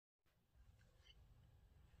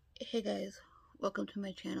Hey guys, welcome to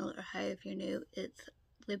my channel, or hi if you're new. It's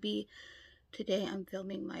Libby. Today I'm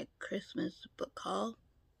filming my Christmas book haul.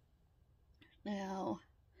 Now,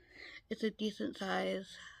 it's a decent size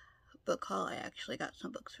book haul. I actually got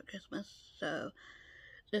some books for Christmas, so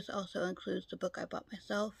this also includes the book I bought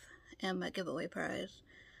myself and my giveaway prize.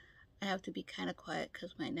 I have to be kind of quiet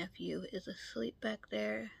because my nephew is asleep back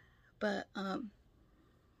there, but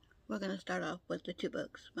we're going to start off with the two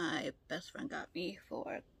books my best friend got me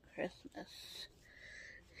for Christmas.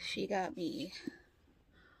 She got me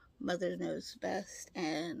Mother Knows Best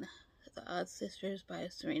and The Odd Sisters by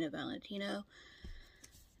Serena Valentino.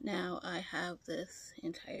 Now I have this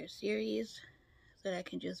entire series that I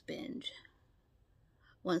can just binge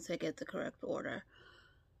once I get the correct order.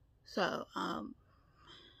 So,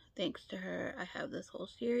 thanks to her, I have this whole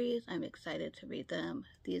series. I'm excited to read them.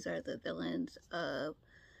 These are the villains of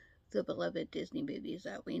the beloved Disney movies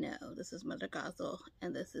that we know. This is Mother Gothel,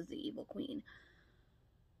 and this is the Evil Queen.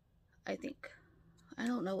 I think. I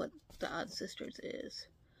don't know what The Odd Sisters is.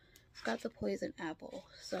 It's got the poison apple,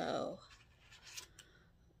 so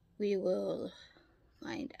we will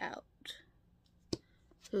find out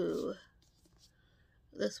who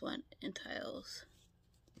this one entails.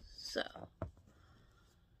 So,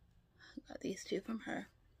 got these two from her.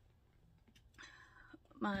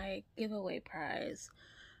 My giveaway prize,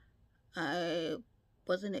 I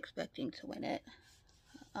wasn't expecting to win it.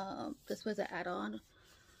 This was an add-on,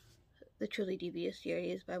 the Truly Devious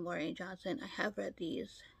series by Maureen Johnson. I have read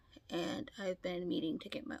these, and I've been meaning to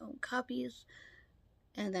get my own copies,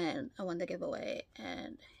 and then I won the giveaway,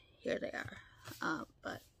 and here they are.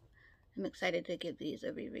 But I'm excited to give these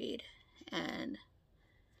a reread and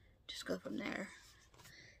just go from there.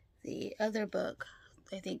 The other book,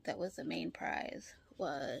 I think that was the main prize,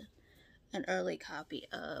 was an early copy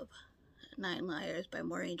of 9 Liars by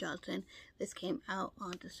Maureen Johnson. This came out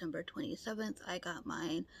on December 27th. I got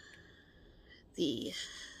mine the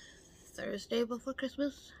Thursday before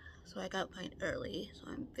Christmas, so I got mine early, so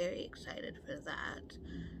I'm very excited for that.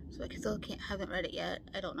 So I still haven't read it yet.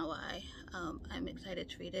 I don't know why. I'm excited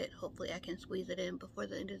to read it. Hopefully I can squeeze it in before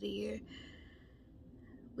the end of the year.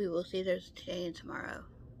 We will see. There's today and tomorrow.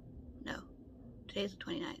 No, today's the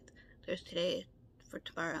 29th. There's today for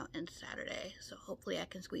tomorrow and Saturday, so hopefully I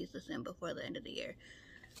can squeeze this in before the end of the year.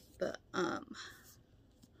 But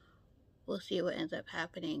we'll see what ends up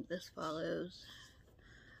happening. This follows,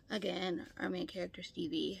 again, our main character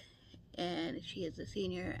Stevie, and she is a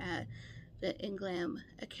senior at the Inglam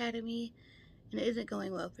Academy, and it isn't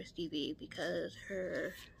going well for Stevie because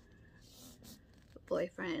her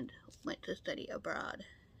boyfriend went to study abroad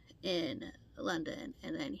in London,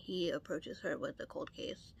 and then he approaches her with a cold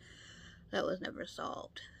case that was never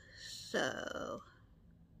solved. So,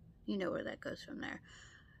 you know where that goes from there.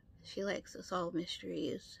 She likes to solve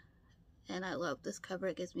mysteries, and I love this cover.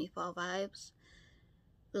 It gives me fall vibes.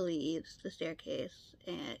 The leaves, the staircase,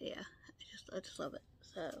 and yeah, I just love it.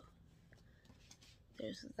 So,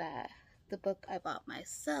 there's that. The book I bought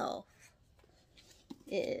myself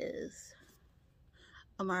is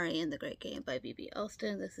Amari and the Great Game by B.B.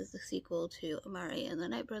 Elston. This is the sequel to Amari and the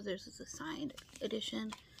Night Brothers. It's a signed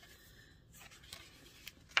edition.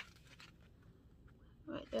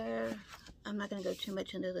 Right there. I'm not going to go too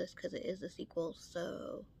much into this because it is a sequel,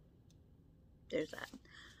 so there's that.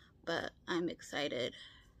 But I'm excited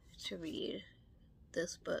to read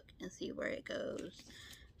this book and see where it goes.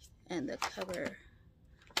 And the cover,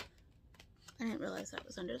 I didn't realize that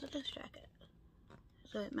was under the dust jacket.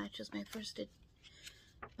 So it matches my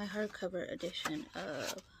hardcover edition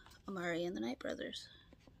of Amari and the Night Brothers.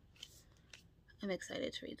 I'm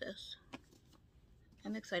excited to read this.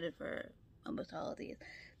 I'm excited for almost all of these.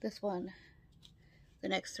 This one, the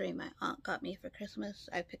next 3 my aunt got me for Christmas.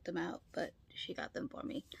 I picked them out, but she got them for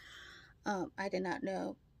me. I did not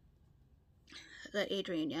know that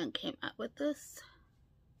Adrienne Young came out with this.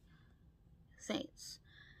 Saints.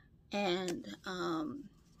 And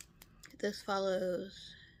this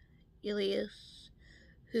follows Elias,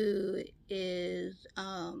 who is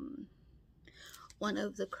one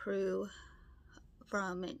of the crew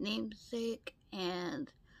from Namesake, and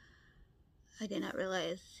I did not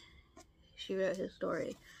realize she wrote his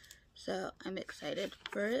story, so I'm excited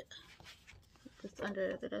for it. It's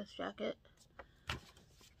under the dust jacket,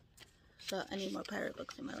 so I need more pirate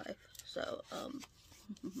books in my life. So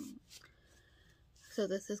so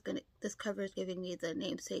this cover is giving me the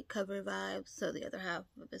Namesake cover vibes, so the other half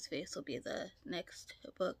of his face will be the next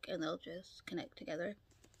book, and they'll just connect together.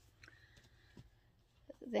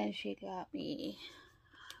 Then she got me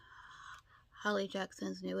Holly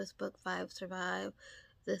Jackson's newest book, 5 Survive.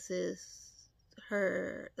 This is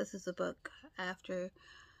the book after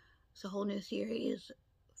It's a whole new series.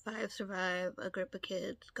 5 survive, a group of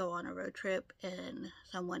kids go on a road trip, and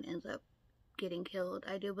someone ends up getting killed,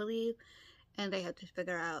 I do believe, and they have to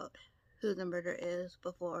figure out who the murder is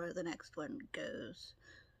before the next one goes.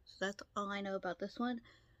 So that's all I know about this one.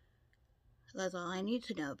 That's all I need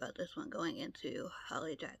to know about this one going into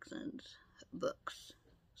Holly Jackson's books.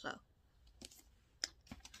 So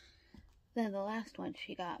then the last one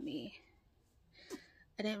she got me,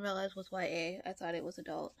 I didn't realize was YA. I thought it was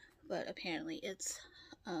adult, but apparently it's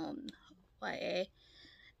YA.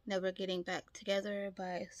 Never Getting Back Together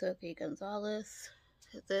by Sophie Gonzalez.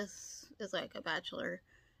 This is like a bachelor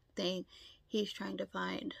thing. He's trying to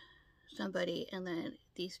find somebody, and then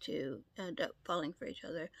these two end up falling for each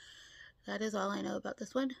other. That is all I know about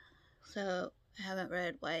this one. So I haven't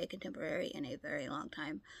read YA contemporary in a very long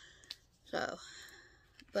time. So,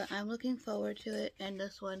 but I'm looking forward to it, and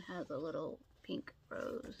this one has a little pink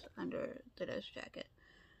rose under the dust jacket.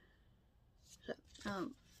 So,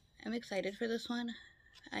 I'm excited for this one.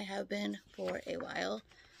 I have been for a while,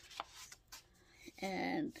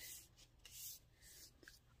 and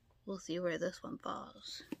we'll see where this one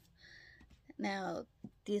falls. Now,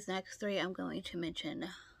 these next 3 I'm going to mention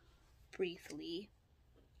briefly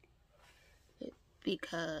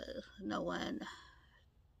because no one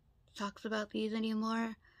talks about these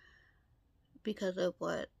anymore because of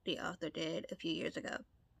what the author did a few years ago.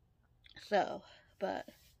 So, but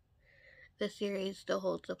this series still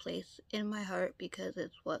holds a place in my heart because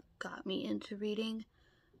it's what got me into reading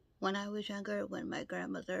when I was younger, when my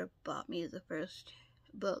grandmother bought me the first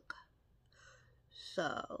book.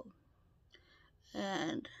 So,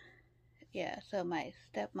 and yeah, so my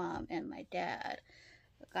stepmom and my dad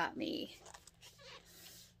got me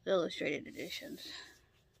the illustrated editions.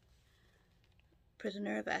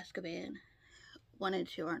 Prisoner of Azkaban. 1 and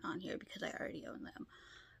 2 aren't on here because I already own them.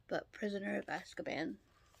 But Prisoner of Azkaban.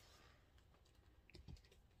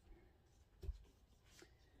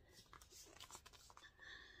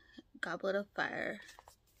 Goblet of Fire.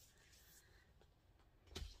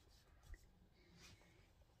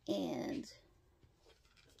 And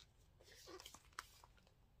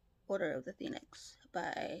Order of the Phoenix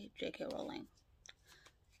by J.K. Rowling.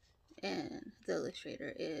 And the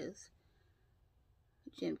illustrator is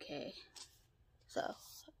Jim Kay. So,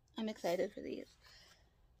 I'm excited for these.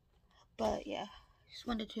 But yeah, just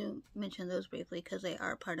wanted to mention those briefly because they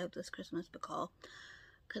are part of this Christmas book haul.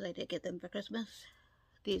 Because I did get them for Christmas.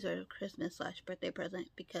 These are Christmas/birthday present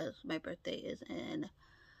because my birthday is in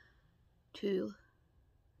two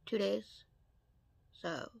days.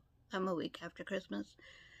 So, I'm a week after Christmas.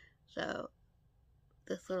 So,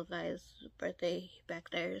 this little guy's birthday back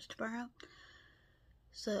there is tomorrow.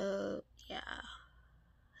 So, yeah.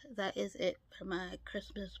 That is it for my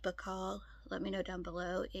Christmas book haul. Let me know down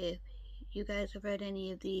below if you guys have read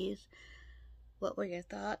any of these. What were your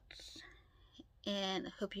thoughts?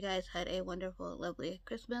 And hope you guys had a wonderful, lovely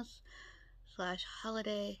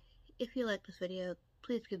Christmas/holiday. If you liked this video,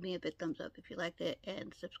 please give me a big thumbs up if you liked it,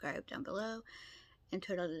 and subscribe down below, and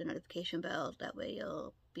turn on the notification bell. That way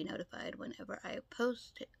you'll be notified whenever I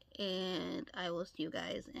post, and I will see you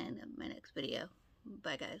guys in my next video.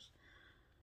 Bye, guys.